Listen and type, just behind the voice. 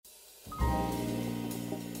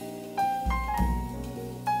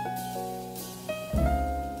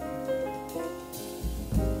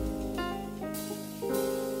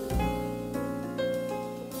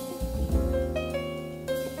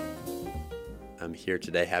I'm here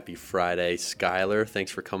today. Happy Friday. Skylar,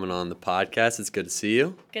 thanks for coming on the podcast. It's good to see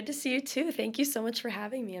you. Good to see you too. Thank you so much for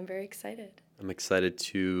having me. I'm very excited. I'm excited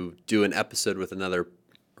to do an episode with a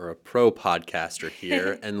pro podcaster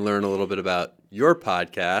here and learn a little bit about your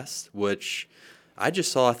podcast, which I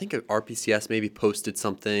just saw. I think RPCS maybe posted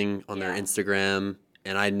something on their Instagram.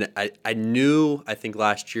 And I knew, I think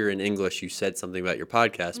last year in English you said something about your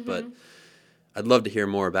podcast, but I'd love to hear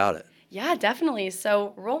more about it. Yeah, definitely.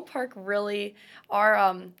 So Roland Park really,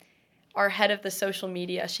 our head of the social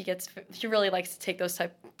media, she really likes to take those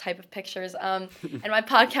type of pictures. And my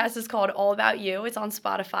podcast is called All About You. It's on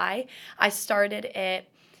Spotify. I started it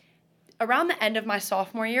around the end of my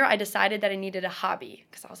sophomore year. I decided that I needed a hobby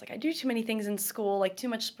because I was like, I do too many things in school, like too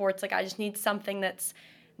much sports. Like I just need something that's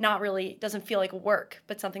not really, doesn't feel like work,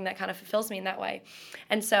 but something that kind of fulfills me in that way.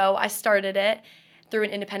 And so I started it through an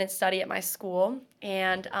independent study at my school.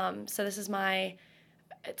 And so this is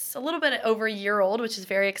it's a little bit over a year old, which is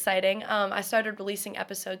very exciting. I started releasing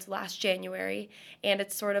episodes last January, and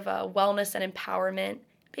it's sort of a wellness and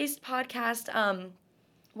empowerment-based podcast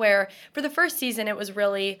where for the first season, it was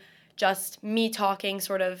really just me talking,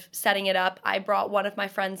 sort of setting it up. I brought one of my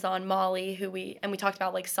friends on, Molly, we talked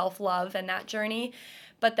about like self-love and that journey.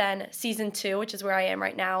 But then season 2, which is where I am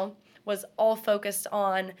right now, was all focused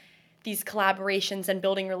on these collaborations and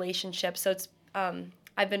building relationships. So it's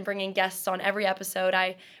I've been bringing guests on every episode.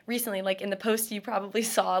 I recently, like in the post you probably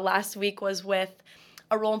saw last week, was with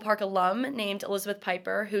a Roland Park alum named Elizabeth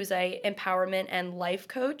Piper, who's a empowerment and life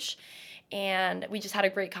coach. And we just had a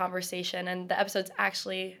great conversation. And the episode's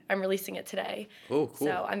I'm releasing it today. Oh, cool.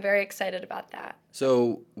 So I'm very excited about that.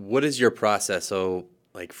 So what is your process? So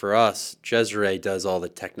like for us, Cesare does all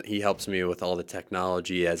the he helps me with all the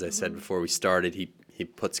technology. As I said before we started, he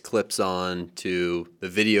puts clips on to the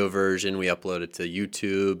video version. We upload it to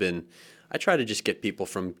YouTube, and I try to just get people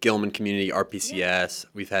from Gilman Community, RPCS. Yeah.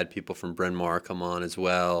 We've had people from Bryn Mawr come on as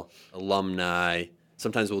well, alumni.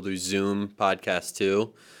 Sometimes we'll do Zoom podcasts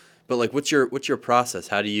too. But like, what's your process?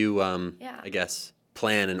 How do you, I guess,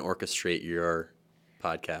 plan and orchestrate your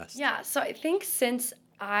podcast? Yeah, so I think since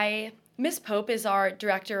Miss Pope is our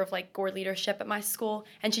director of like Gore leadership at my school,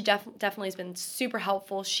 and she definitely has been super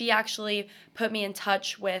helpful. She actually put me in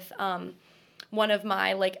touch with one of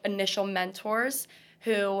my like initial mentors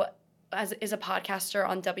who is a podcaster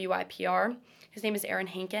on WIPR. His name is Aaron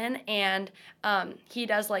Hankin, and he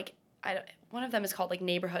does like one of them is called like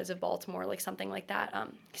Neighborhoods of Baltimore, like something like that.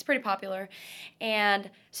 He's pretty popular. And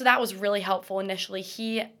so that was really helpful initially.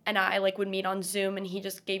 He and I like would meet on Zoom, and he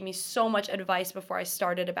just gave me so much advice before I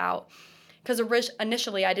started because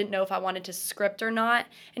initially I didn't know if I wanted to script or not.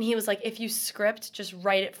 And he was like, if you script, just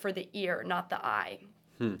write it for the ear, not the eye.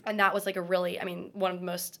 And that was like one of the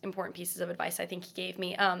most important pieces of advice I think he gave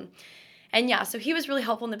me. So he was really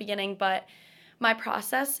helpful in the beginning, but my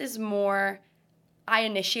process is more, I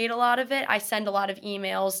initiate a lot of it. I send a lot of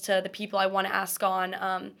emails to the people I want to ask on.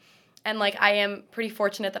 And like I am pretty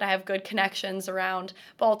fortunate that I have good connections around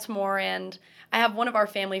Baltimore, and I have one of our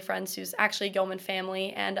family friends who's actually a Gilman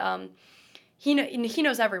family, and he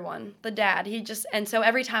knows everyone, the dad. And so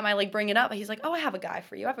every time I like bring it up, he's like, oh, I have a guy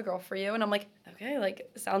for you, I have a girl for you. And I'm like, okay, like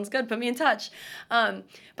sounds good, put me in touch.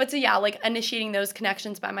 But so yeah, like initiating those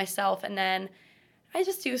connections by myself, and then I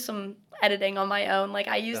just do some editing on my own. Like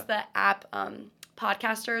I use the app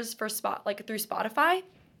Podcasters for through Spotify,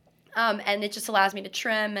 and it just allows me to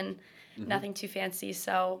trim and nothing too fancy.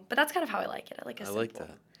 So, but that's kind of how I like it. I like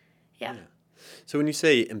that. Yeah. So when you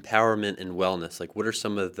say empowerment and wellness, like what are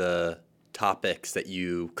some of the topics that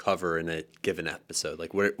you cover in a given episode?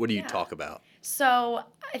 Like what do you talk about? So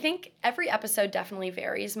I think every episode definitely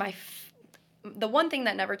varies. The one thing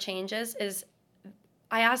that never changes is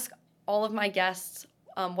I ask all of my guests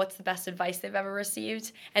what's the best advice they've ever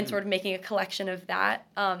received, and sort of making a collection of that.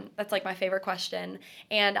 That's like my favorite question.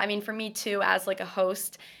 And I mean, for me too, as like a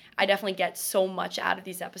host, I definitely get so much out of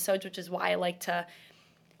these episodes, which is why I like to,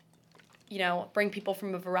 bring people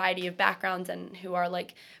from a variety of backgrounds and who are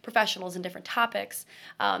like professionals in different topics.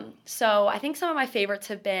 So I think some of my favorites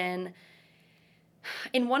have been,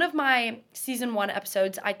 in one of my season 1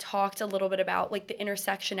 episodes, I talked a little bit about like the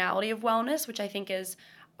intersectionality of wellness, which I think is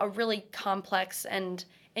a really complex and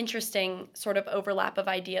interesting sort of overlap of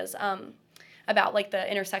ideas about like the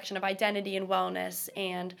intersection of identity and wellness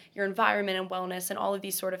and your environment and wellness and all of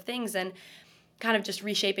these sort of things, and kind of just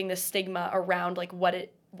reshaping the stigma around like what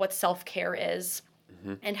self-care is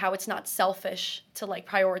and how it's not selfish to like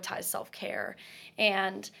prioritize self-care,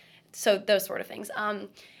 and so those sort of things. And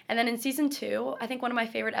then in season 2, I think one of my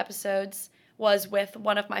favorite episodes was with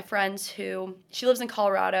one of my friends she lives in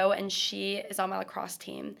Colorado, and she is on my lacrosse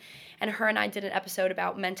team. And her and I did an episode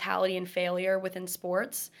about mentality and failure within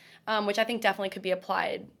sports, which I think definitely could be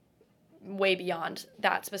applied way beyond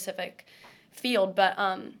that specific field. But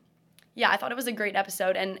I thought it was a great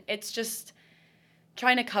episode, and it's just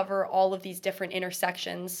trying to cover all of these different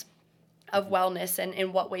intersections of wellness and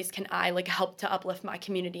in what ways can I help to uplift my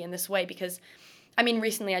community in this way. Because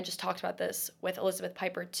recently I just talked about this with Elizabeth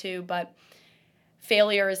Piper too, but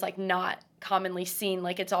failure is not commonly seen.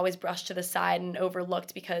 It's always brushed to the side and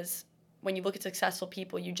overlooked, because when you look at successful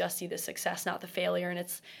people, you just see the success, not the failure. And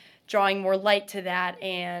it's drawing more light to that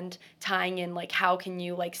and tying in how can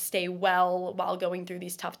you stay well while going through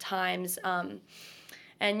these tough times.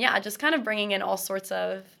 Just kind of bringing in all sorts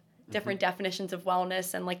of different definitions of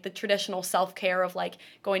wellness, and the traditional self-care of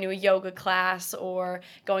going to a yoga class or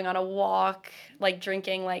going on a walk,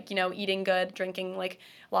 drinking, eating good, drinking a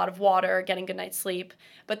lot of water, getting good night's sleep.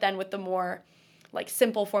 But then with the more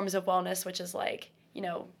simple forms of wellness, which is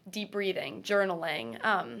deep breathing,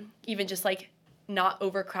 journaling, even just not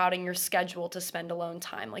overcrowding your schedule to spend alone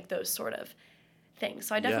time, those sort of things.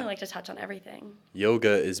 So I definitely like to touch on everything.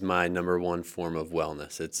 Yoga is my number one form of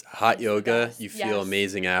wellness. It's hot yoga. You feel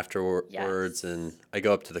amazing afterwards, and I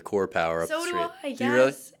go up to the Core Power up the street. So do I, yes. Do you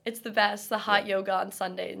really? It's the best. The hot yoga on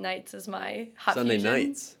Sunday nights is my hot Sunday fusion.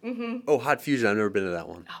 nights? Mm-hmm. Oh, hot fusion. I've never been to that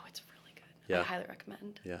one. Oh, it's really good. I highly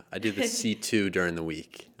recommend. Yeah, I do the C2 during the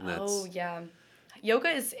week. And oh, yeah.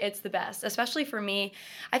 Yoga it's the best, especially for me.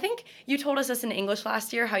 I think you told us this in English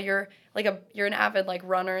last year, how you're you're an avid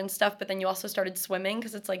runner and stuff, but then you also started swimming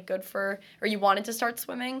because it's good for, or you wanted to start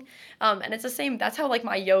swimming. And it's the same. That's how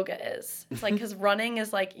my yoga is. It's because running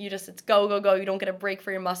is it's go, go, go. You don't get a break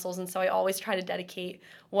for your muscles. And so I always try to dedicate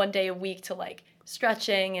one day a week to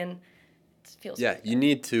stretching, and it feels yeah, really good. You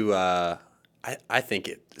need to, I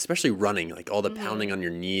think especially running, all the pounding on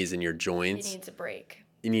your knees and your joints. It needs a break.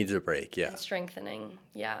 It needs a break, yeah. And strengthening,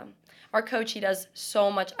 yeah. Our coach, he does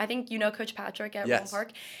so much. I think you know Coach Patrick at Roland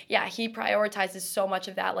Park? Yeah, he prioritizes so much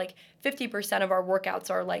of that. 50% of our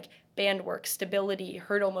workouts are band work, stability,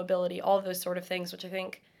 hurdle mobility, all of those sort of things, which I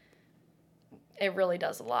think it really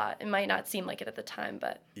does a lot. It might not seem like it at the time,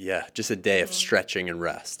 but... Yeah, just a day of stretching and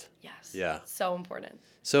rest. Yes. Yeah. So important.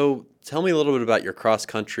 So tell me a little bit about your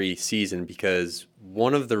cross-country season, because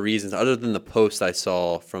one of the reasons, other than the post I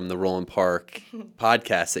saw from the Roland Park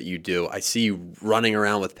podcast that you do, I see you running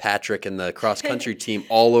around with Patrick and the cross-country team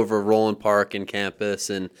all over Roland Park and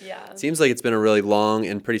campus, and it seems like it's been a really long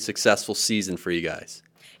and pretty successful season for you guys.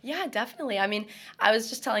 Yeah, definitely. I was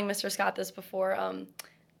just telling Mr. Scott this before,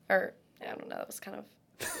 or I don't know, that was kind of...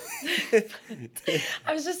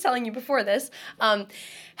 I was just telling you before this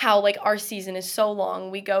how our season is so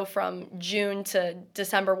long. We go from June to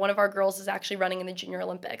December. One of our girls is actually running in the Junior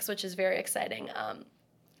Olympics, which is very exciting,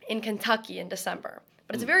 in Kentucky in December.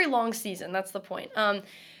 But it's a very long season. That's the point.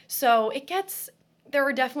 So there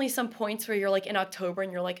were definitely some points where you're in October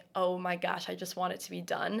and you're oh my gosh, I just want it to be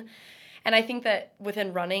done. And I think that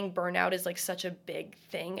within running, burnout is such a big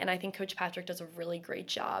thing. And I think Coach Patrick does a really great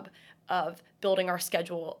job of building our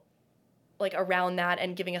schedule around that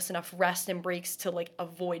and giving us enough rest and breaks to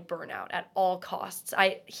avoid burnout at all costs.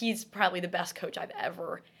 He's probably the best coach I've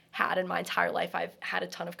ever had in my entire life. I've had a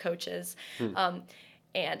ton of coaches.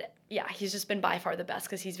 And yeah, he's just been by far the best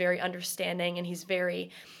because he's very understanding and he's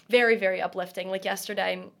very, very, very uplifting.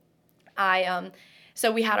 Yesterday,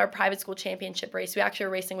 so we had our private school championship race. We actually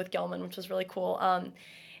were racing with Gilman, which was really cool.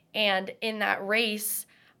 And in that race,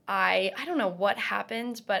 I don't know what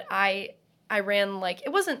happened, but I ran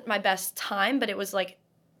it wasn't my best time, but it was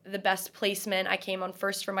the best placement. I came on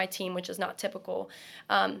first for my team, which is not typical.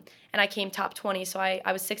 And I came top 20. So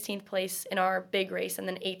I was 16th place in our big race and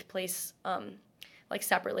then 8th place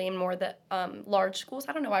separately in more the large schools.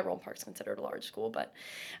 I don't know why Roland Park's considered a large school, but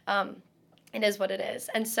it is what it is.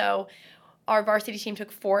 And so our varsity team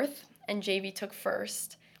took 4th and JV took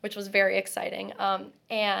 1st, which was very exciting.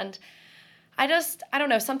 And I don't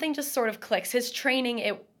know, something just sort of clicks. His training,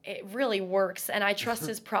 it really works, and I trust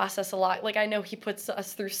his process a lot. I know he puts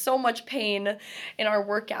us through so much pain in our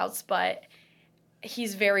workouts, but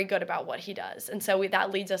he's very good about what he does. And so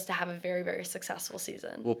that leads us to have a very, very successful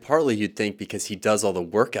season. Well, partly you'd think because he does all the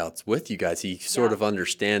workouts with you guys, he sort of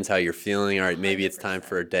understands how you're feeling. All right, maybe 100%. It's time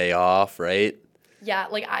for a day off, right? Yeah,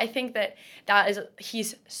 I think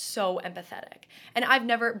he's so empathetic.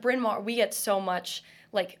 And Bryn Mawr, we get so much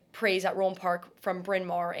praise at Roland Park from Bryn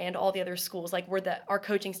Mawr and all the other schools. Our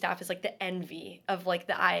coaching staff is the envy of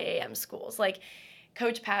the IAM schools.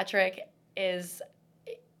 Coach Patrick is,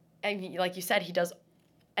 like you said, he does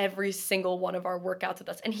every single one of our workouts with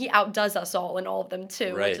us. And he outdoes us all in all of them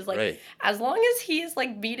too, Right, which is like, right. as long as he's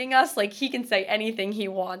like beating us, like he can say anything he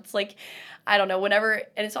wants. Like, I don't know, whenever,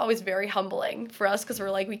 and it's always very humbling for us because we're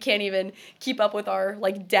like, we can't even keep up with our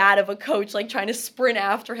like dad of a coach, like trying to sprint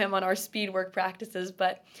after him on our speed work practices.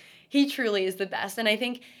 But he truly is the best. And I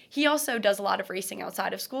think he also does a lot of racing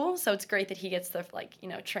outside of school. So it's great that he gets the like, you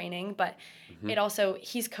know, training, but it also,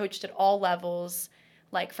 he's coached at all levels,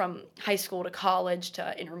 like from high school to college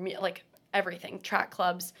to intermediate, like everything, track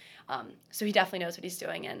clubs. So he definitely knows what he's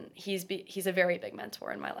doing, and he's a very big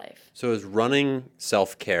mentor in my life. So is running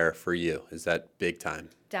self-care for you? Is that big time?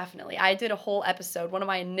 Definitely. I did a whole episode. One of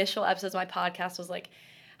my initial episodes of my podcast was like,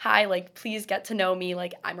 hi, like, please get to know me.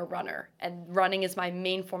 Like, I'm a runner, and running is my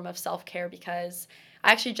main form of self-care because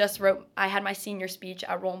I actually I had my senior speech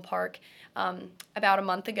at Roland Park about a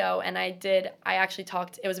month ago, and I actually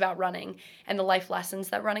talked, it was about running and the life lessons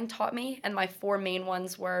that running taught me. And my 4 main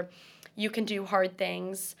ones were, you can do hard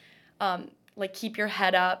things, like keep your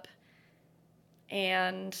head up,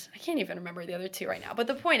 and I can't even remember the other 2 right now. But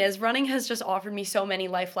the point is, running has just offered me so many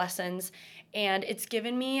life lessons, and it's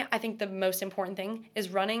given me, I think the most important thing is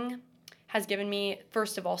running has given me,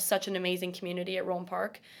 first of all, such an amazing community at Roland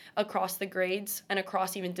Park across the grades and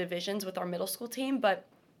across even divisions with our middle school team, but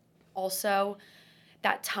also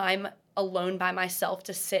that time alone by myself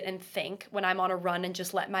to sit and think when I'm on a run and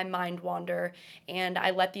just let my mind wander, and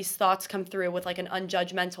I let these thoughts come through with like an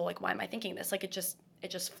unjudgmental, like, why am I thinking this? Like it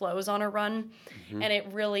just flows on a run. And it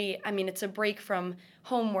really, I mean, it's a break from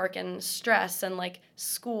homework and stress and like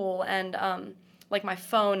school and like my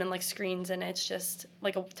phone and like screens, and it's just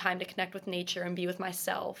like a time to connect with nature and be with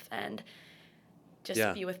myself and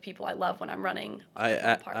just be with people I love when I'm running. I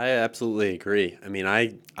absolutely agree. I mean,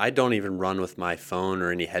 I don't even run with my phone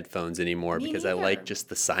or any headphones anymore because I like just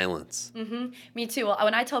the silence. Me too. Well,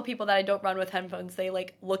 when I tell people that I don't run with headphones, they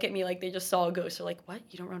like look at me like they just saw a ghost. They're like, what?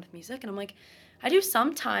 You don't run with music? And I'm like, I do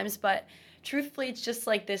sometimes, but truthfully, it's just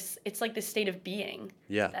like this, it's like this state of being.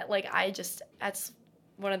 Yeah. That like that's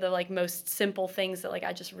one of the like most simple things that like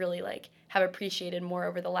I just really like have appreciated more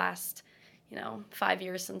over the last 5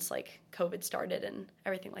 years since like COVID started and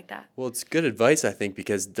everything like that. Well, it's good advice, I think,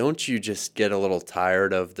 because don't you just get a little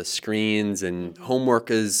tired of the screens and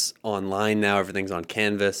homework is online now, everything's on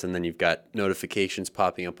Canvas, and then you've got notifications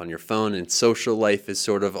popping up on your phone, and social life is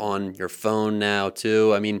sort of on your phone now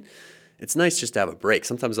too. I mean, it's nice just to have a break.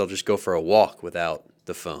 Sometimes I'll just go for a walk without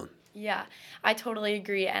the phone. Yeah, I totally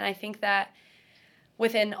agree. And I think that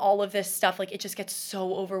within all of this stuff, like it just gets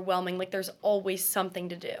so overwhelming. Like there's always something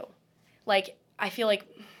to do. Like, I feel like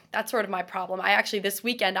that's sort of my problem. I actually, this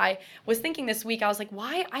weekend, I was thinking this week, I was like,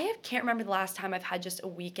 why? Can't remember the last time I've had just a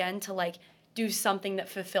weekend to, like, do something that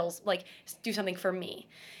fulfills, like, do something for me.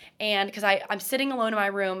 And because I'm sitting alone in my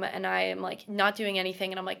room and I am, like, not doing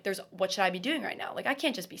anything. And I'm like, what should I be doing right now? Like, I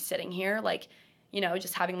can't just be sitting here, like,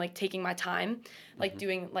 just having, like, taking my time, like,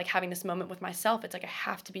 doing, like, having this moment with myself. It's like I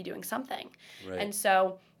have to be doing something. Right. And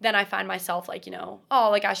so then I find myself, like,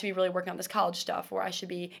 like, I should be really working on this college stuff, or I should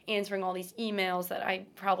be answering all these emails that I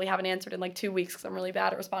probably haven't answered in, like, 2 weeks because I'm really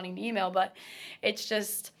bad at responding to email. But it's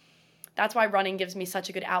just, that's why running gives me such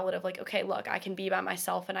a good outlet of, like, okay, look, I can be by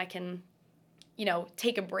myself and I can,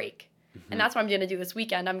 take a break. And that's what I'm going to do this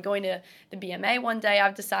weekend. I'm going to the BMA one day,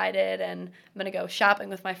 I've decided, and I'm going to go shopping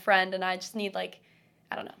with my friend, and I just need, like,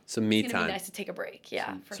 I don't know. Some me time. It's going to be time. nice to take a break.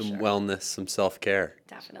 Yeah, for sure. Some wellness, some self-care.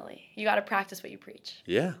 Definitely. You got to practice what you preach.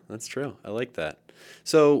 Yeah, that's true. I like that.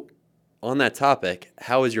 So on that topic,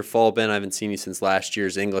 how has your fall been? I haven't seen you since last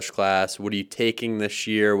year's English class. What are you taking this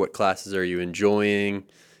year? What classes are you enjoying?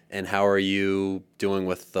 And how are you doing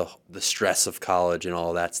with the stress of college and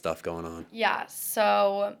all that stuff going on? Yeah,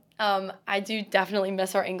 so I do definitely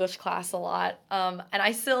miss our English class a lot. And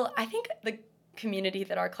I think the community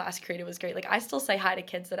that our class created was great. Like, I still say hi to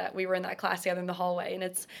kids that we were in that class together in the hallway, and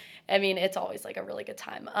it's always like a really good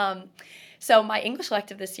time. So my English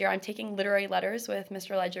elective this year, I'm taking literary letters with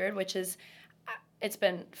Mr. Ledyard, it's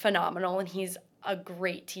been phenomenal, and he's a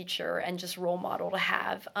great teacher and just role model to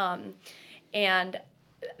have. And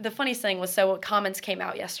the funniest thing was, so comments came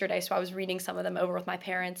out yesterday, so I was reading some of them over with my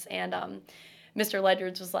parents, and Mr.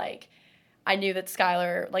 Ledyard was like, I knew that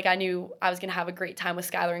Skylar, like I knew I was going to have a great time with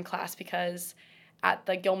Skylar in class because at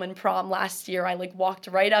the Gilman prom last year, I like walked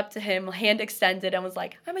right up to him, hand extended, and was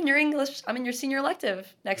like, I'm in your senior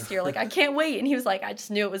elective next year. Like, I can't wait. And he was like, I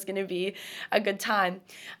just knew it was going to be a good time.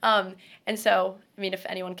 And so, I mean, if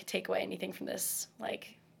anyone could take away anything from this,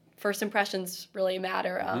 like, first impressions really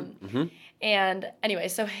matter. And anyway,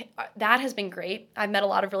 so that has been great. I've met a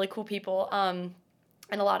lot of really cool people.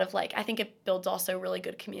 And a lot of, like, I think it builds also really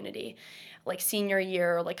good community. Like, senior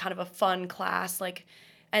year, like, kind of a fun class, like,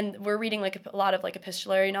 and we're reading like a lot of like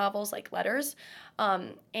epistolary novels, like letters,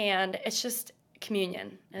 and it's just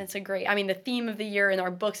communion, and it's a great, I mean, the theme of the year in our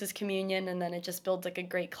books is communion, and then it just builds like a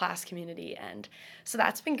great class community, and so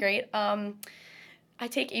that's been great. I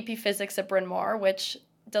take AP Physics at Bryn Mawr, which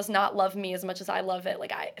does not love me as much as I love it.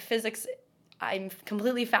 Like physics, I'm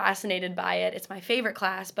completely fascinated by it. It's my favorite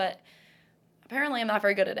class, but apparently I'm not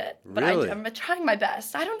very good at it. But Really? I'm trying my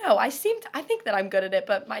best. I don't know. I think that I'm good at it,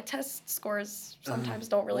 but my test scores sometimes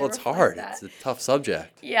don't really Well, it's reflect hard. that. It's a tough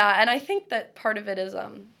subject. Yeah, and I think that part of it is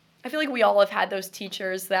I feel like we all have had those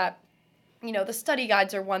teachers that, you know, the study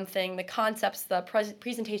guides are one thing, the concepts, the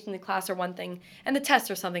presentation in the class are one thing, and the tests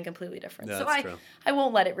are something completely different. Yeah, So that's true. I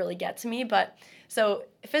won't let it really get to me, but so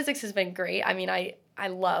physics has been great. I mean, I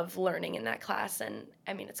love learning in that class, and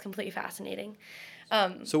I mean, it's completely fascinating.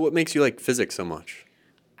 So what makes you like physics so much?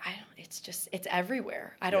 It's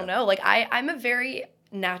everywhere. I don't know. Like I'm a very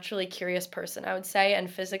naturally curious person, I would say, and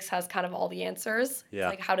physics has kind of all the answers. Yeah.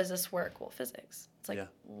 It's like, how does this work? Well, physics. It's like,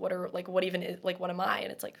 what even is, like, what am I?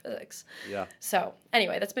 And it's like physics. Yeah. So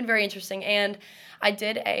anyway, that's been very interesting. And I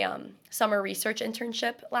did a summer research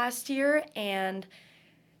internship last year, and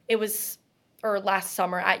last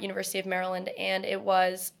summer at University of Maryland, and it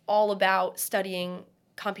was all about studying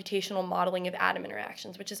computational modeling of atom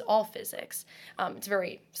interactions, which is all physics. It's a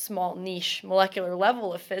very small niche molecular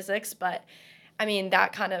level of physics, but I mean,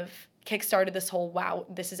 that kind of kickstarted this whole, wow,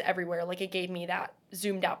 this is everywhere. Like, it gave me that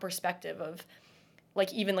zoomed out perspective of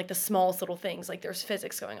like even like the smallest little things, like there's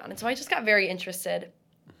physics going on. And so I just got very interested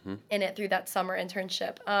in it through that summer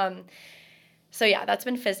internship. So yeah, that's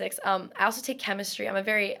been physics. I also take chemistry.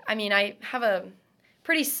 I have a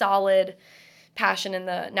pretty solid passion in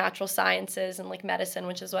the natural sciences and like medicine,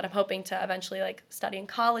 which is what I'm hoping to eventually like study in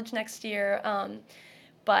college next year.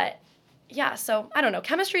 But yeah, so I don't know.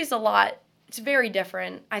 Chemistry is a lot. It's very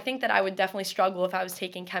different. I think that I would definitely struggle if I was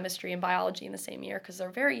taking chemistry and biology in the same year because they're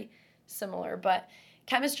very similar. But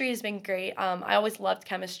chemistry has been great. I always loved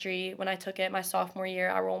chemistry when I took it my sophomore year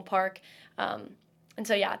at Roland Park. And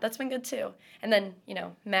so yeah, that's been good too. And then, you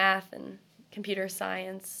know, math and computer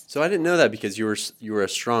science. So I didn't know that because you were a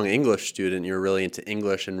strong English student. You were really into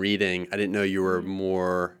English and reading. I didn't know you were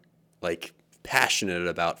more like passionate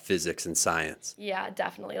about physics and science. Yeah,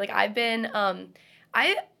 definitely. Like I've been,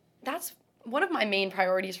 that's one of my main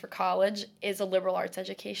priorities for college is a liberal arts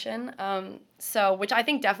education. Which I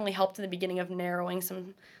think definitely helped in the beginning of narrowing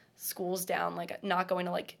some schools down, like not going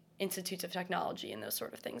to like institutes of technology and those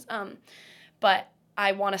sort of things. But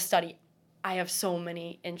I want to study. I have so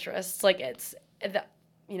many interests. Like it's the,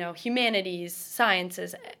 you know, humanities,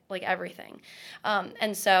 sciences, like everything.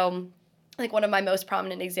 And so like one of my most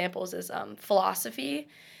prominent examples is philosophy.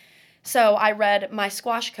 So I read, my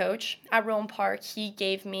squash coach at Roland Park, we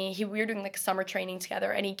were doing like summer training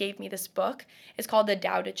together, and he gave me this book. It's called the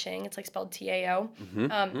Tao Te Ching. It's like spelled T-A-O.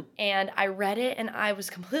 And I read it, and I was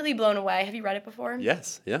completely blown away. Have you read it before?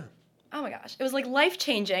 Yes, yeah. Oh my gosh, it was like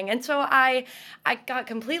life-changing. And so I got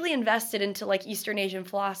completely invested into like Eastern Asian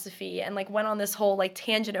philosophy and like went on this whole like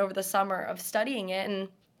tangent over the summer of studying it. And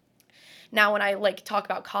now when I like talk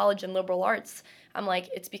about college and liberal arts, I'm like,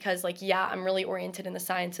 it's because like, yeah, I'm really oriented in the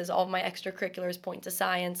sciences. All of my extracurriculars point to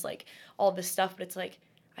science, like all this stuff, but it's like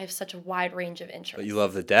I have such a wide range of interests. But you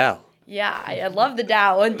love the Tao. Yeah, I love the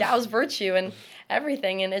Tao and Tao's virtue and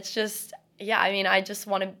everything. And it's just, yeah, I mean,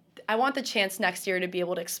 I want the chance next year to be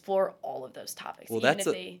able to explore all of those topics. Well, that's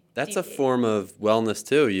a form of wellness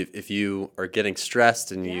too. If you are getting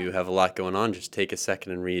stressed and you have a lot going on, just take a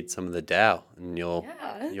second and read some of the Tao, and you'll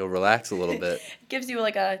relax a little bit. It gives you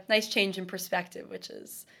like a nice change in perspective, which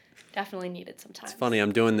is definitely needed sometimes. It's funny.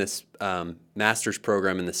 I'm doing this master's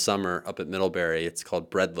program in the summer up at Middlebury. It's called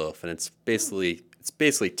Bread Loaf, and it's basically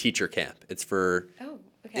teacher camp. It's for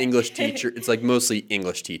English teacher. It's like mostly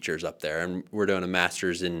English teachers up there, and we're doing a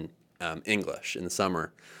master's in English in the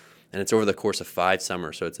summer, and it's over the course of 5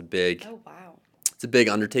 summers. So it's a big, it's a big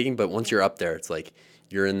undertaking. But once you're up there, it's like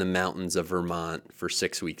you're in the mountains of Vermont for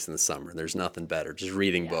 6 weeks in the summer. There's nothing better, just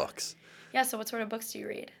reading books. Yeah. So what sort of books do you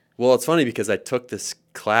read? Well, it's funny because I took this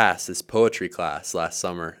poetry class last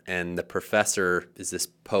summer, and the professor is this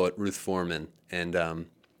poet, Ruth Foreman, and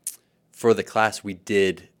for the class we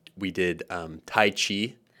did Tai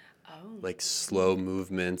Chi. Like slow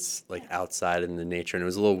movements, like outside in the nature. And it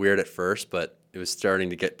was a little weird at first, but it was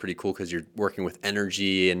starting to get pretty cool because you're working with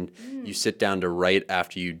energy and you sit down to write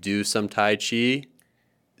after you do some Tai Chi.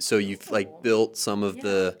 So you've like built some of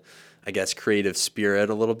the, I guess, creative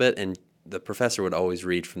spirit a little bit. And the professor would always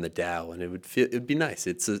read from the Tao, and it'd be nice.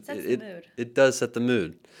 It does set the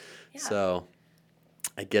mood. Yeah. So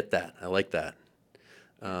I get that. I like that.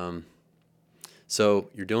 So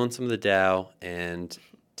you're doing some of the Tao, and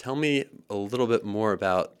tell me a little bit more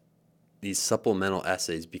about these supplemental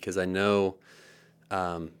essays, because I know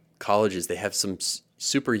colleges, they have some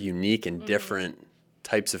super unique and different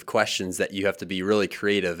types of questions that you have to be really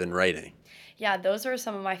creative in writing. Yeah, those are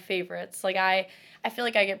some of my favorites. Like I feel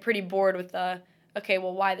like I get pretty bored with okay,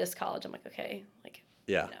 well, why this college? I'm like, okay, like,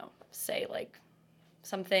 say like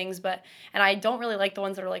some things, and I don't really like the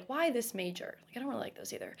ones that are like, why this major? Like, I don't really like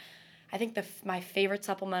those either. I think my favorite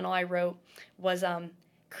supplemental I wrote was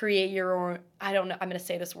create your own, I don't know, I'm going to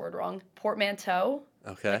say this word wrong, portmanteau.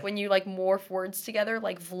 Okay. Like when you like morph words together,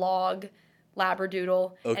 like vlog,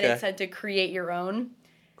 labradoodle, and it said to create your own.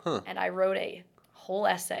 Huh. And I wrote a whole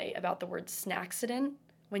essay about the word snackcident,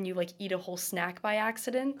 when you like eat a whole snack by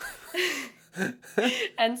accident.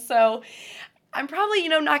 And so I'm probably,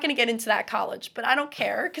 not going to get into that college, but I don't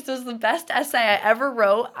care because it was the best essay I ever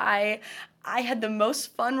wrote. I had the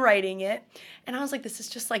most fun writing it, and I was like, this is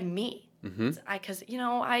just like me. Because,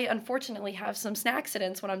 I unfortunately have some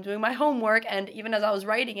snackcidents when I'm doing my homework, and even as I was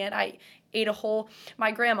writing it, I ate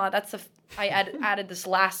my grandma, I added this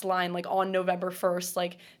last line, like, on November 1st,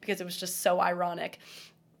 like, because it was just so ironic.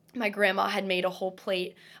 My grandma had made a whole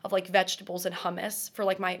plate of, like, vegetables and hummus for,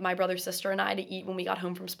 like, my brother, sister, and I to eat when we got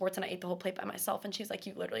home from sports, and I ate the whole plate by myself, and she's like,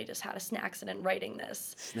 you literally just had a snackcident writing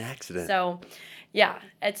this. Snackcident. So, yeah,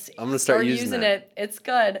 I'm going to start using it. It's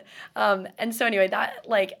good. And so anyway, that,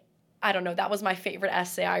 like, I don't know, that was my favorite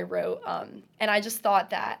essay I wrote, and I just thought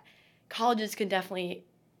that colleges could definitely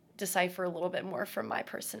decipher a little bit more from my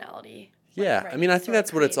personality. Yeah, I mean, I think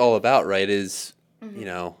that's what it's all about, right, is,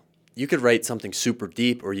 you could write something super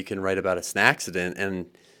deep, or you can write about a snackcident, and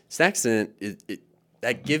snackcident,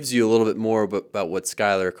 that gives you a little bit more about what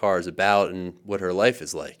Skylar Carr is about and what her life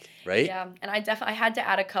is like, right? Yeah, and I had to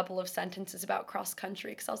add a couple of sentences about cross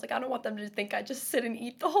country because I was like, I don't want them to think I just sit and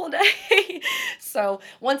eat the whole day. So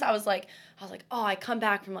once I was like, oh, I come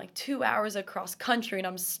back from like 2 hours of cross country and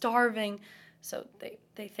I'm starving. So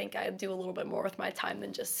they think I do a little bit more with my time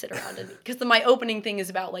than just sit around and eat. Because my opening thing is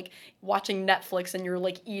about like watching Netflix and you're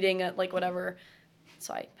like eating at like whatever.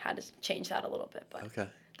 So I had to change that a little bit, but okay.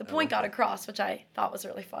 The point got across, which I thought was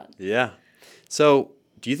really fun. Yeah. So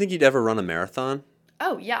do you think you'd ever run a marathon?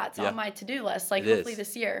 Oh, yeah. It's on my to-do list, like hopefully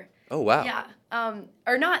this year. Oh, wow. Yeah.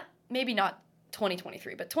 Or maybe not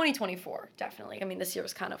 2023, but 2024, definitely. I mean, this year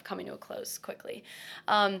was kind of coming to a close quickly.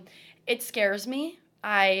 It scares me.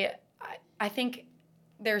 I think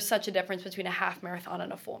there's such a difference between a half marathon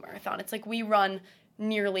and a full marathon. It's like we run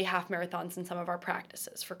nearly half marathons in some of our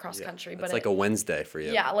practices for cross country. It's like a Wednesday for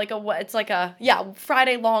you. Yeah,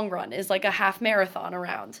 Friday long run is like a half marathon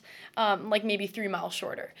around, like maybe 3 miles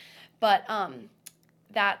shorter. But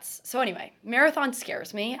so anyway, marathon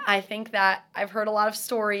scares me. I think that I've heard a lot of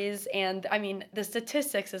stories, and I mean, the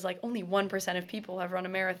statistics is like only 1% of people have run a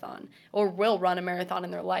marathon or will run a marathon in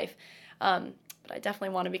their life. But I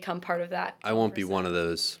definitely want to become part of that. I won't be one of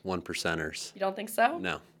those 1%ers. You don't think so?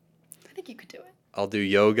 No. I think you could do it. I'll do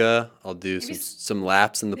yoga. I'll do some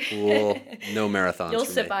laps in the pool. No marathons. You'll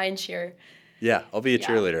sit by and cheer. Yeah, I'll be a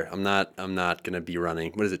cheerleader. I'm not gonna be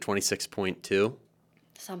running. What is it? 26.2.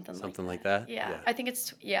 Something like that. Yeah, I think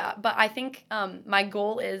but I think my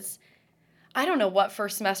goal is, I don't know what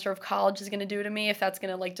first semester of college is gonna do to me. If that's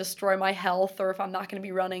gonna like destroy my health, or if I'm not gonna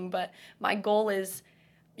be running. But my goal is,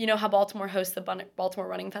 you know how Baltimore hosts the Baltimore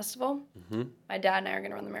Running Festival? Mm-hmm. My dad and I are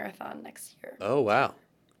gonna run the marathon next year. Oh wow.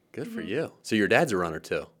 Good for you. So your dad's a runner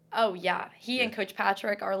too? Oh, yeah. He and Coach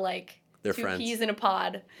Patrick are like They're two friends. peas in a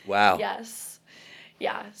pod. Wow. Yes.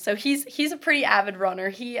 Yeah. So he's a pretty avid runner.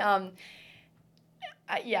 He I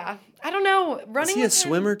don't know. Running. Is he a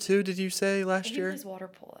swimmer too? Did you say last year? He plays water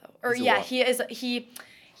polo. He is.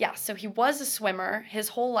 So he was a swimmer his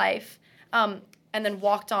whole life, and then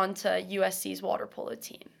walked on to USC's water polo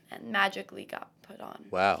team and magically got put on.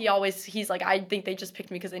 Wow. He's like, I think they just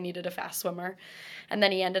picked me because they needed a fast swimmer. And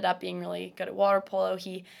then he ended up being really good at water polo.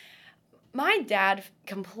 My dad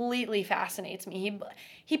completely fascinates me.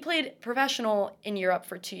 He played professional in Europe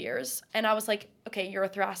for 2 years. And I was like, okay, you're a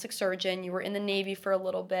thoracic surgeon. You were in the Navy for a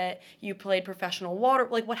little bit. You played professional water.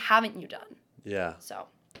 Like, what haven't you done? Yeah. So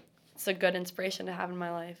it's a good inspiration to have in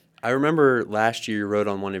my life. I remember last year you wrote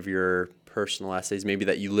on one of your personal essays, maybe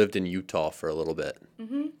that you lived in Utah for a little bit.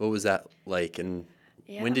 Mm-hmm. What was that like? And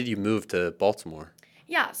when did you move to Baltimore?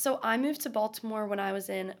 Yeah, so I moved to Baltimore when I was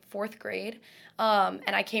in 4th grade, and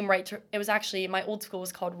I came it was actually, my old school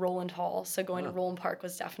was called Roland Hall, so going to Roland Park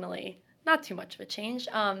was definitely not too much of a change.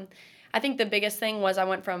 I think the biggest thing was I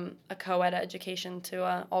went from a co-ed education to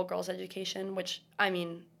an all-girls education, which, I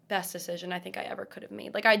mean, best decision I think I ever could have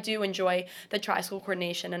made. Like, I do enjoy the tri-school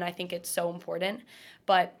coordination, and I think it's so important,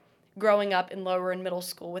 but growing up in lower and middle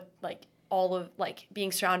school with, like, all of like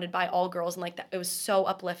being surrounded by all girls and like that, it was so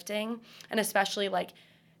uplifting. And especially like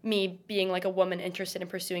me being like a woman interested in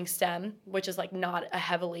pursuing STEM, which is like not a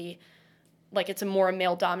heavily, like it's a more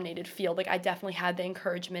male dominated field. Like I definitely had the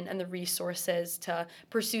encouragement and the resources to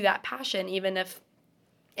pursue that passion, even if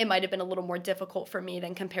it might have been a little more difficult for me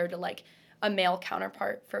than compared to like a male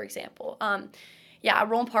counterpart, for example. At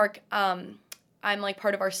Roland Park, I'm like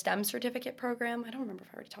part of our STEM certificate program. I don't remember if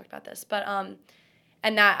I already talked about this, but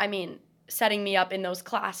and that, I mean, setting me up in those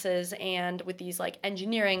classes and with these like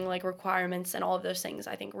engineering like requirements and all of those things,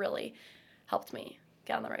 I think really helped me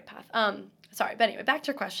get on the right path. But anyway, back to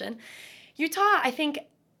your question. Utah, I think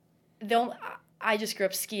I just grew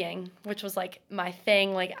up skiing, which was like my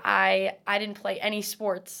thing. Like I didn't play any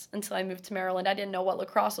sports until I moved to Maryland. I didn't know what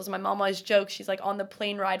lacrosse was. My mom always jokes, she's like, on the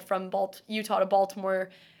plane ride from Utah to Baltimore,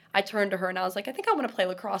 I turned to her and I was like, I think I want to play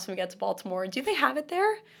lacrosse when we get to Baltimore. Do they have it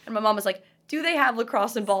there? And my mom was like, do they have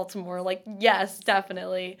lacrosse in Baltimore? Like, yes,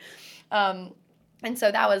 definitely. And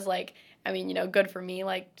so that was like, I mean, good for me,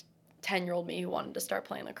 like 10-year-old me who wanted to start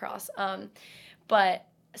playing lacrosse. But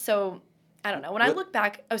so I don't know. When I look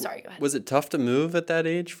back, oh, sorry, go ahead. Was it tough to move at that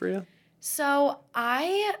age for you? So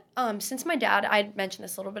I, since my dad, I mentioned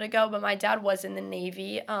this a little bit ago, but my dad was in the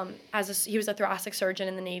Navy. He was a thoracic surgeon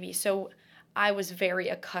in the Navy. So I was very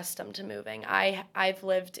accustomed to moving. I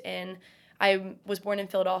was born in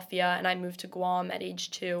Philadelphia and I moved to Guam at age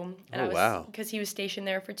 2. And wow. Because he was stationed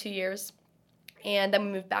there for 2 years. And then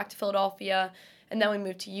we moved back to Philadelphia. And then we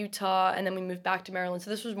moved to Utah, and then we moved back to Maryland. So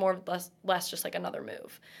this was more or less just like another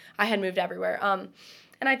move. I had moved everywhere. And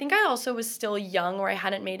I think I also was still young, where I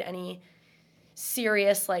hadn't made any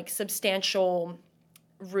serious, like, substantial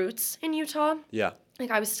roots in Utah. Yeah.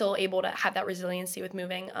 Like, I was still able to have that resiliency with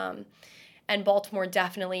moving. And Baltimore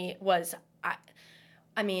definitely was,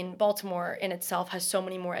 I mean, Baltimore in itself has so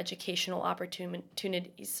many more educational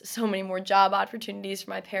opportunities, so many more job opportunities for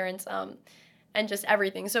my parents, and just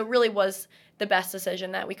everything. So it really was the best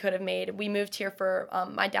decision that we could have made. We moved here for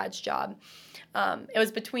my dad's job. It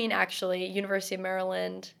was between, actually, University of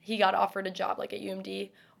Maryland. He got offered a job like at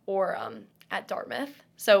UMD or at Dartmouth.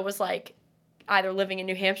 So it was like either living in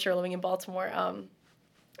New Hampshire or living in Baltimore.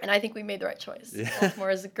 And I think we made the right choice. Yeah.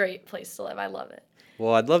 Baltimore is a great place to live. I love it.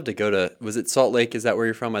 Well, I'd love to go to, was it Salt Lake? Is that where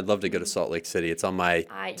you're from? I'd love to go to Salt Lake City. It's on my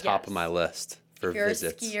top of my list for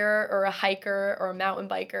visits. If you're a skier or a hiker or a mountain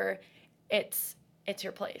biker, it's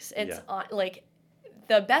your place. It's like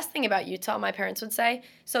the best thing about Utah, my parents would say.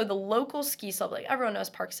 So the local ski slope, like everyone knows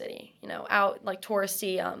Park City, out like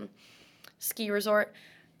touristy ski resort.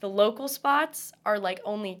 The local spots are like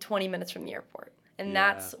only 20 minutes from the airport, and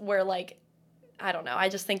that's where like, I don't know. I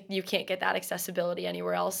just think you can't get that accessibility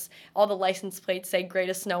anywhere else. All the license plates say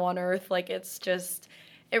greatest snow on earth. Like it's just,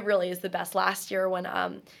 it really is the best. Last year when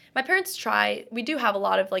my parents we do have a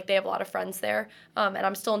lot of, like, they have a lot of friends there. And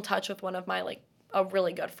I'm still in touch with one of my, like, a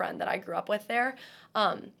really good friend that I grew up with there.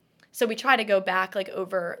 So we try to go back, like,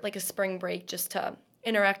 over, like, a spring break just to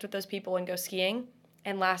interact with those people and go skiing.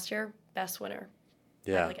 And last year, best winter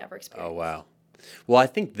I've, like, ever experienced. Oh, wow. Well, I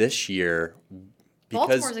think this year,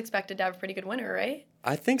 Baltimore's expected to have a pretty good winter, right?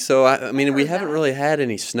 I think so. I mean, we haven't really had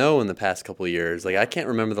any snow in the past couple of years. Like, I can't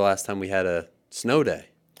remember the last time we had a snow day.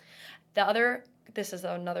 This is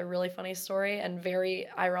another really funny story and very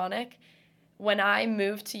ironic. When I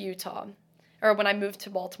moved to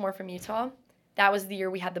Baltimore from Utah, that was the year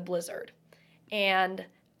we had the blizzard. And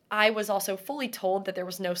I was also fully told that there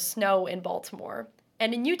was no snow in Baltimore.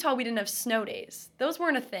 And in Utah, we didn't have snow days. Those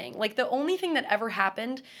weren't a thing. Like, the only thing that ever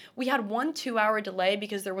happened, we had 1 2-hour delay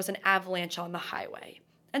because there was an avalanche on the highway.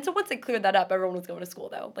 And so once they cleared that up, everyone was going to school,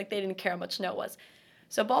 though. Like, they didn't care how much snow it was.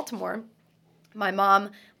 So Baltimore, my mom,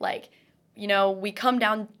 like, we come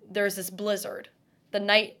down, there's this blizzard. The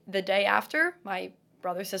day after, my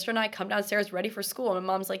brother, sister, and I come downstairs ready for school. And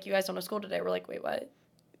my mom's like, you guys don't have school today. We're like, wait, what?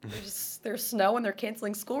 There's snow and they're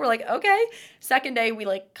canceling school. We're like, okay. Second day, we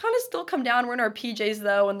like kind of still come down. We're in our PJs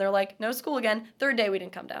though, and they're like, no school again. Third day, we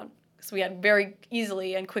didn't come down. So we had very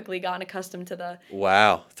easily and quickly gotten accustomed to the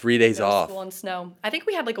 3 days off. School and snow. I think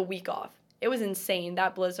we had like a week off. It was insane,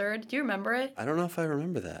 that blizzard. Do you remember it? I don't know if I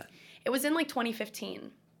remember that. It was in like 2015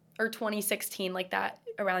 or 2016, like that,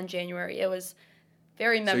 around January. It was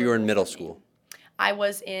very memorable. So you were in middle school? I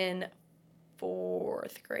was in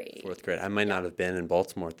 4th grade. 4th grade. I might not have been in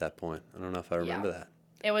Baltimore at that point. I don't know if I remember that.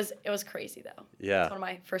 It was crazy, though. Yeah. It's one of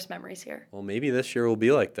my first memories here. Well, maybe this year will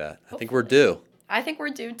be like that. Hopefully. I think we're due. I think we're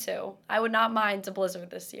due, too. I would not mind a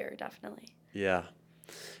blizzard this year, definitely. Yeah.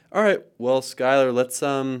 All right. Well, Skylar,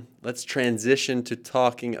 let's transition to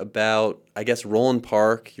talking about, I guess, Roland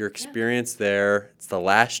Park, your experience there. It's the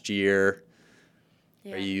last year.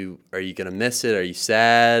 Yeah. Are you gonna miss it? Are you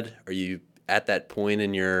sad? Are you at that point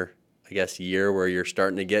in your, I guess, year where you're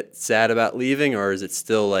starting to get sad about leaving, or is it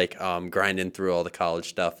still like, oh, I'm grinding through all the college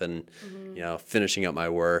stuff and finishing up my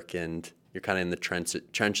work, and you're kind of in the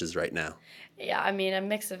trenches right now? Yeah, I mean, a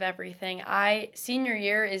mix of everything. Senior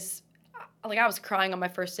year is like I was crying on my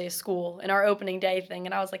first day of school in our opening day thing,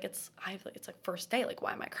 and I was like, it's like first day, like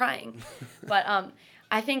why am I crying? But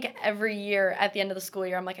I think every year at the end of the school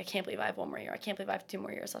year, I'm like, I can't believe I have one more year. I can't believe I have 2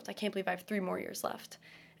 more years left. I can't believe I have 3 more years left.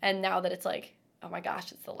 And now that it's like, oh my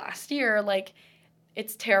gosh, it's the last year, like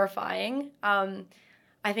it's terrifying.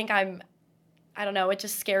 I think I don't know, it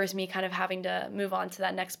just scares me kind of having to move on to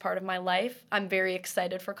that next part of my life. I'm very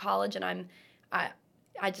excited for college, and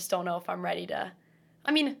I just don't know if I'm ready to.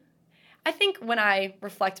 I mean, I think when I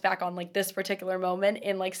reflect back on like this particular moment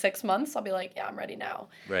in like 6 months, I'll be like, yeah, I'm ready now.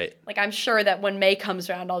 Right. Like I'm sure that when May comes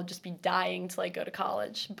around, I'll just be dying to like go to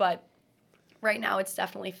college. But right now, it's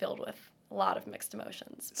definitely filled with a lot of mixed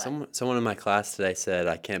emotions. But. Someone in my class today said,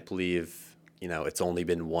 I can't believe, it's only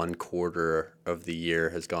been 1/4 of the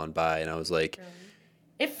year has gone by. And I was like,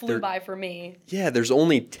 it flew by for me. Yeah, there's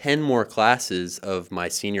only 10 more classes of my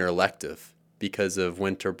senior elective because of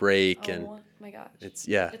winter break. And my gosh. It's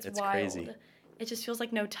wild. crazy. It just feels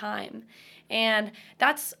like no time. And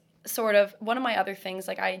that's sort of one of my other things,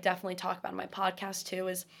 like I definitely talk about in my podcast too,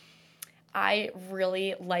 is I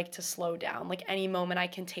really like to slow down. Like any moment I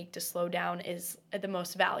can take to slow down is the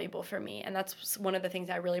most valuable for me. And that's one of the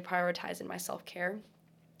things I really prioritize in my self-care.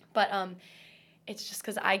 But it's just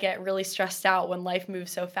because I get really stressed out when life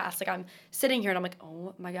moves so fast. Like I'm sitting here and I'm like,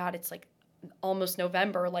 oh my God, it's like almost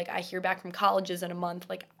November. Like I hear back from colleges in a month.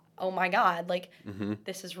 Like, oh my God, like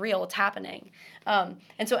this is real. It's happening. And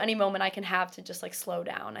so any moment I can have to just like slow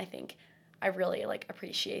down, I think I really like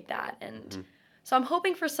appreciate that. And so I'm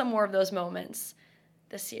hoping for some more of those moments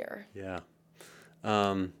this year. Yeah.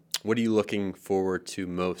 What are you looking forward to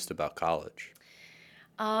most about college?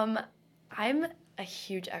 I'm a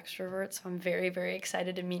huge extrovert, so I'm very, very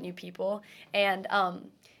excited to meet new people. And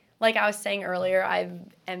like I was saying earlier, I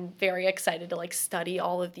am very excited to like study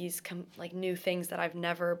all of these like new things that I've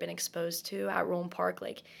never been exposed to at Roland Park,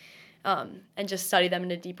 like and just study them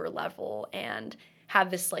in a deeper level and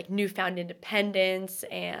have this like newfound independence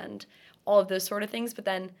and all of those sort of things. But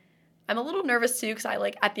then I'm a little nervous too because I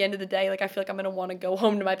like at the end of the day, like I feel like I'm gonna want to go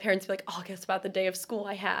home to my parents and be like, oh, guess about the day of school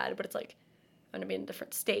I had. But it's like I'm gonna be in a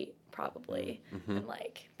different state probably, and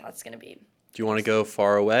like that's gonna be. Do you want to go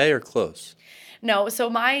far away or close? No, so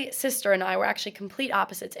my sister and I were actually complete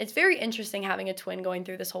opposites. It's very interesting having a twin going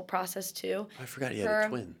through this whole process too. I forgot you had a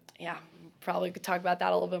twin. Yeah, probably could talk about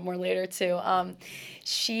that a little bit more later too.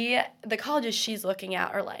 The colleges she's looking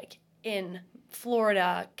at are like in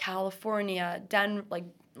Florida, California,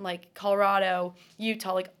 like Colorado,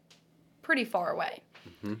 Utah, like pretty far away.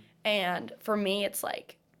 And for me, it's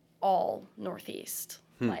like all Northeast.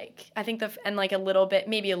 Like I think and like a little bit,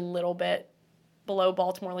 maybe a little bit below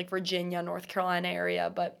Baltimore, like Virginia, North Carolina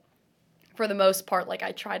area, but for the most part, like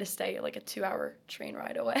I try to stay like a 2-hour train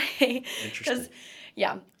ride away. Interesting.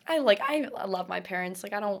 Yeah, I love my parents.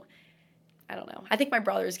 Like I don't know. I think my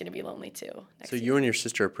brother is gonna be lonely too. So you and your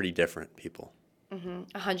sister are pretty different people.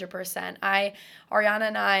 100%. Ariana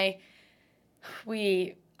and I,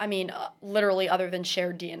 literally other than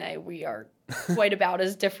shared DNA, we are quite about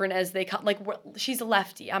as different as they come. Like she's a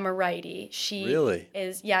lefty, I'm a righty. She really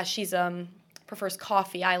is. Yeah, she's prefers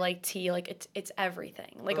coffee. I like tea. Like it's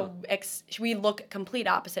everything. Like we look complete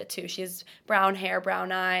opposite too. She has brown hair,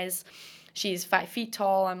 brown eyes. She's 5 feet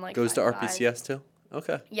tall. I'm like goes 5'5". to RPCS too.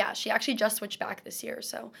 Okay. Yeah, she actually just switched back this year.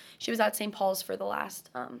 So she was at St. Paul's for the last.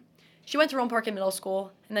 She went to Roland Park in middle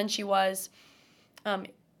school, and then she was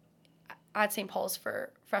at St. Paul's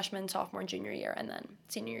for freshman, sophomore, and junior year, and then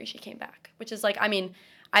senior year she came back, which is like,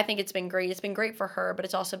 I think it's been great. It's been great for her, but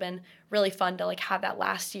it's also been really fun to like have that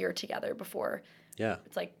last year together before. Yeah.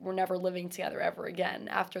 It's like we're never living together ever again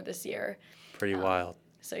after this year. Pretty wild.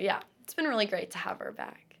 So yeah, it's been really great to have her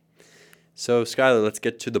back. So Skylar, let's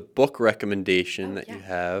get to the book recommendation that you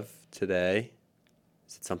have today.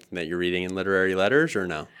 Is it something that you're reading in literary letters or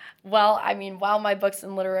no? Well, while my books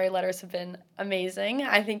in literary letters have been amazing,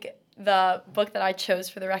 I think the book that I chose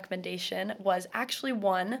for the recommendation was actually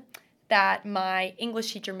one that my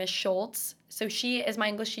English teacher, Miss Schultz, so she is my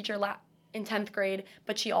English teacher in 10th grade,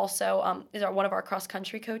 but she also is one of our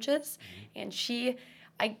cross-country coaches. And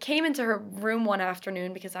I came into her room one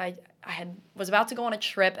afternoon because I was about to go on a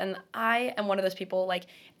trip, and I am one of those people, like,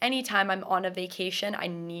 anytime I'm on a vacation, I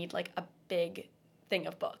need, like, a big thing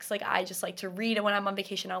of books. Like, I just like to read when I'm on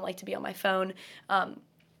vacation. I don't like to be on my phone. And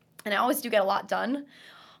I always do get a lot done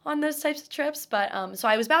on those types of trips, but so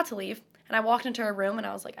I was about to leave, and And I walked into her room and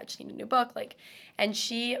I was like, I just need a new book. Like, and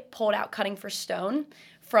she pulled out Cutting for Stone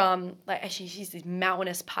from, like, she's these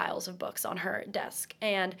mountainous piles of books on her desk.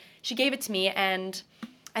 And she gave it to me. And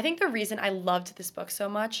I think the reason I loved this book so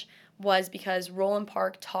much was because Roland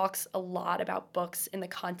Park talks a lot about books in the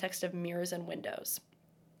context of mirrors and windows.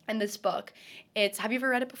 And this book, have you ever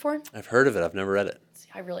read it before? I've heard of it. I've never read it.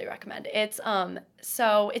 I really recommend it. It's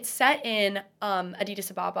set in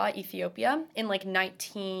Addis Ababa, Ethiopia, in like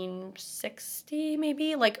 1960,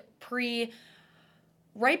 maybe, like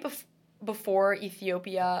before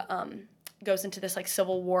Ethiopia goes into this like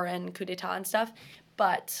civil war and coup d'etat and stuff.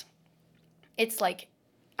 But it's like,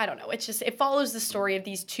 I don't know. It follows the story of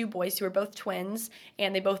these two boys who are both twins,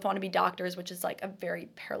 and they both want to be doctors, which is like a very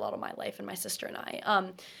parallel to my life and my sister and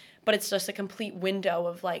I. But it's just a complete window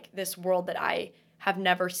of like this world that I have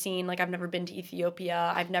never seen. Like, I've never been to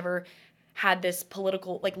Ethiopia. I've never had this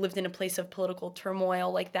lived in a place of political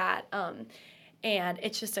turmoil like that. And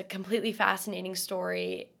it's just a completely fascinating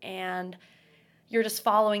story. And you're just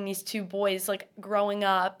following these two boys, like, growing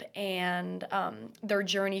up and their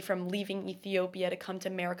journey from leaving Ethiopia to come to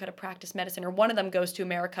America to practice medicine. Or one of them goes to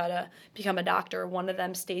America to become a doctor. One of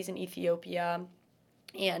them stays in Ethiopia.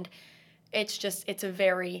 And it's a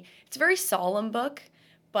very solemn book,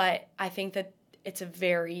 but I think that it's a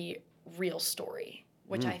very real story,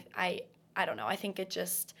 which I don't know. I think it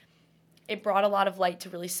brought a lot of light to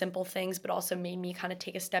really simple things, but also made me kind of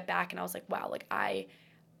take a step back. And I was like, wow, like I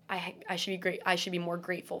should be great. I should be more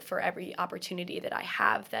grateful for every opportunity that I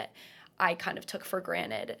have that I kind of took for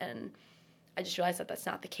granted. And I just realized that that's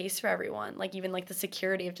not the case for everyone. Like, even like the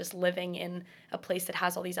security of just living in a place that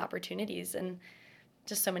has all these opportunities and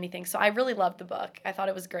just so many things. So I really loved the book. I thought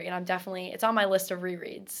it was great, and it's on my list of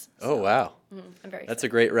rereads. So, oh, wow. I'm very excited. That's a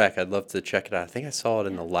great rec. I'd love to check it out. I think I saw it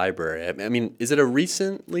in the library. I mean, is it a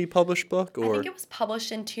recently published book? Or? I think it was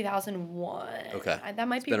published in 2001. Okay. That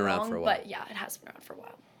might be been wrong, around for a while. But yeah, it has been around for a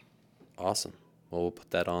while. Awesome. Well, we'll put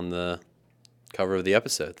that on the cover of the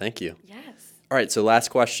episode. Thank you. Yes. All right, so last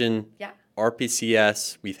question. Yeah.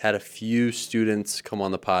 RPCS, we've had a few students come on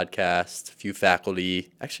the podcast, a few faculty.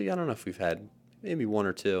 Actually, I don't know if we've had maybe one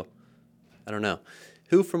or two. I don't know.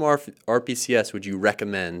 Who from RPCS would you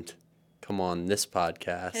recommend come on this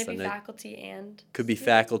podcast? Can it be faculty and could be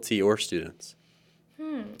faculty or students.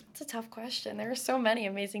 It's a tough question. There are so many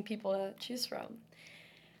amazing people to choose from.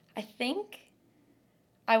 I think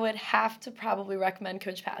I would have to probably recommend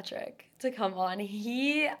Coach Patrick to come on.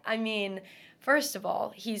 First of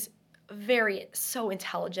all, he's so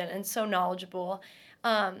intelligent and so knowledgeable.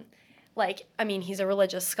 He's a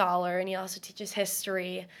religious scholar, and he also teaches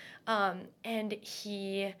history. But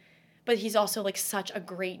he's also like such a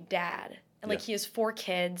great dad. And like, he has 4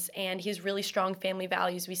 kids, and he has really strong family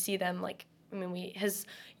values. We see them his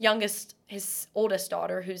oldest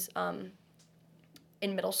daughter, who's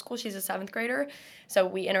in middle school, she's a 7th grader.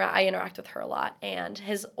 So I interact with her a lot. And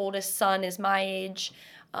his oldest son is my age,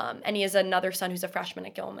 and he has another son who's a freshman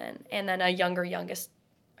at Gilman, and then a youngest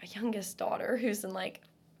daughter who's in like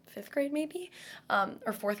 5th grade maybe,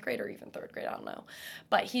 or 4th grade, or even 3rd grade, I don't know.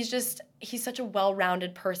 But he's such a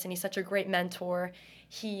well-rounded person. He's such a great mentor.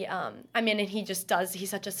 He's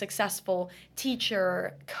such a successful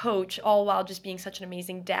teacher, coach, all while just being such an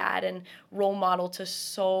amazing dad and role model to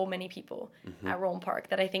so many people at Roland Park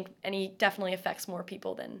that I think, and he definitely affects more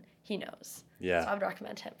people than he knows. Yeah. So I would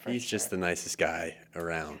recommend him for He's sure. just the nicest guy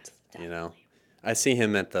around, Yes, you know. I see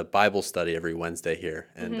him at the Bible study every Wednesday here,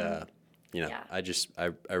 and I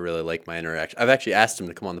really like my interaction. I've actually asked him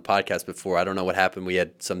to come on the podcast before. I don't know what happened. We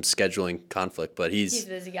had some scheduling conflict, but he's a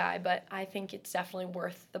busy guy, but I think it's definitely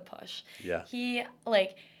worth the push. Yeah.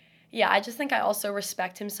 I just think I also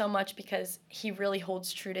respect him so much because he really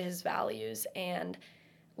holds true to his values, and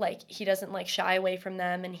like, he doesn't like shy away from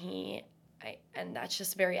them, and and that's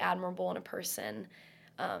just very admirable in a person.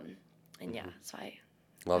 So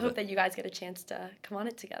I hope that you guys get a chance to come on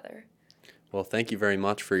it together. Well, thank you very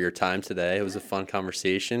much for your time today. It was a fun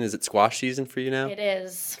conversation. Is it squash season for you now? It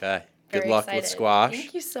is. Okay. Very Good luck excited. with squash.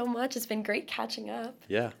 Thank you so much. It's been great catching up.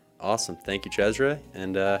 Yeah. Awesome. Thank you, Cesare,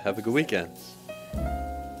 and have a good weekend.